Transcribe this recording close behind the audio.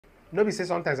No be say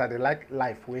sometimes I dey like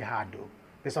life way hard though.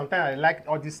 But sometimes I like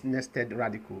all this nested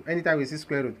radical. Anytime we see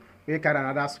square root, we carry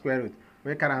another square root,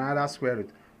 we carry another square root,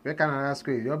 we carry another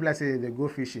square root. You be like say they go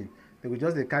fishing, they will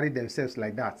just they carry themselves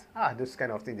like that. Those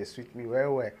kind of things they suit me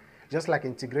well well. Just like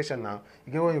integration now,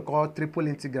 you get what you call triple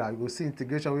integral. You go see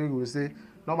integration where you will say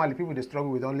normally people they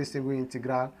struggle with only single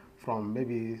integral from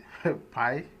maybe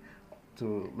pi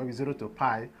to maybe 0 to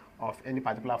pi of any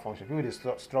particular function. People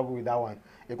they struggle with that one.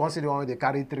 You can't see the one where they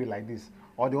carry 3 like this,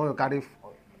 or the one you carry.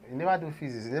 You never do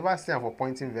physics. You never see them for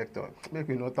pointing vector.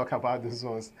 Maybe we not talk about those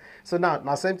ones. So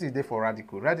now same thing is there for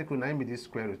radical. Radical now be this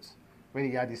square root. When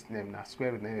you hear this name now,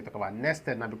 square root now you talk about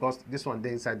nested now because this one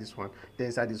they inside this one, they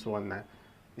inside this one now.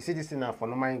 You see this thing now for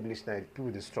normal English now, people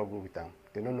they struggle with them.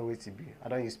 They don't know where to be. I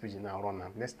don't use pidgin now, run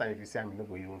now. Next time if you see I'm not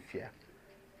going to even fear.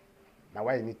 Now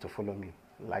why you need to follow me,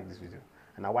 like this video.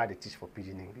 And now why they teach for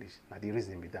pidgin English. Now the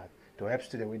reason be that. To help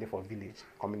students waiting for village,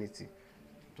 community,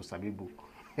 to sabi book.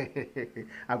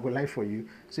 I go live for you.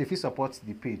 So if you support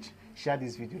the page, share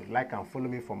this video, like and follow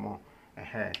me for more.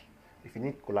 If you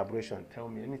need collaboration, tell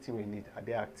me anything we need. I'll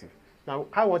be active. Now,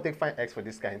 how I want to find X for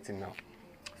this kind of thing now?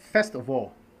 First of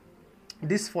all,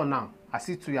 this 4 now, I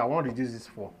see 2 here. I want to reduce this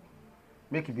 4.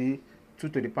 Make it be 2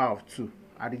 to the power of 2.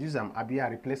 I reduce them. I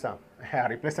replace them. I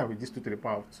replace them with this 2 to the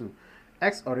power of 2.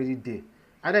 X already there.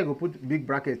 Either I go put big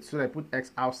brackets so that I put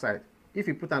X outside. If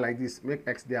you put them like this, make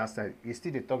X there outside, you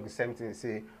still they talk the same thing and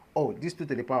say, oh, this 2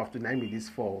 to the power of 2, 9 me this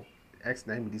 4, X,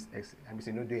 9 me this X. I mean,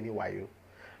 say, no do any YO.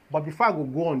 But before I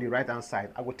go on the right hand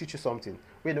side, I will teach you something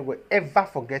where you don't go ever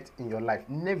forget in your life.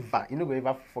 Never. You don't go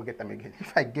ever forget them again.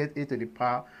 If I get a to the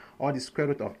power or the square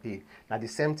root of a, now the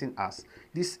same thing as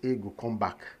this a will come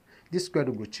back. This square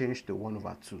root will change to 1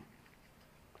 over 2.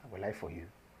 I will lie for you.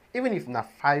 Even if now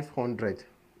 500,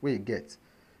 where you get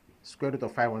square root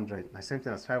of 500, now same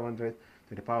thing as 500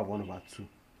 to the power of 1 over 2.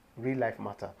 Real life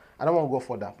matter. I don't want to go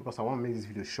further because I want to make this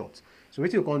video short. So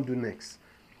what you can do next?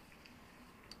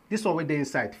 This one will be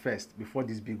inside first before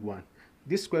this big one.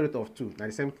 This square root of 2, now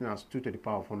the same thing as 2 to the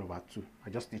power of 1 over 2. I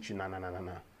just teach you now.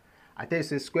 I tell you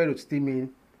say square root still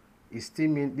mean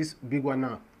this big one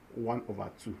now 1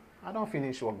 over 2. I don't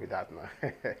finish work with that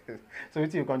now. So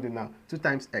what you can do now? 2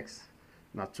 times x,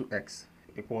 now 2x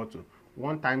equal to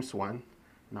 1 times 1,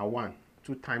 now 1.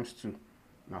 2 times 2,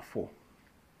 now 4.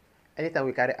 Anytime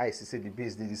we carry I, say the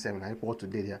base did the same, now equal to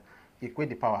there, equate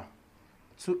the power.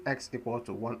 2x equal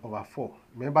to 1 over 4.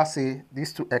 Remember say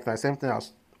this 2x now the same thing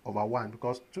as over 1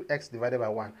 because 2x divided by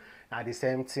 1 now the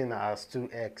same thing as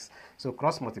 2x. So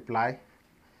cross multiply.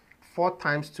 4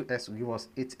 times 2x will give us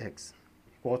 8x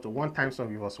equal to 1 times 1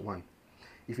 will give us 1.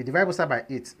 If you divide both sides by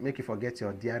 8, make you forget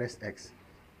your dearest x.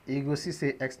 You go see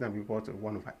say x now will equal to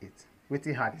 1 over 8.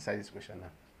 Wetin hard inside this question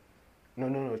now?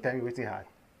 No, tell me wetin hard.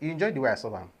 You enjoy the way I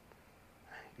solve them.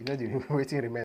 You know the wetin remain.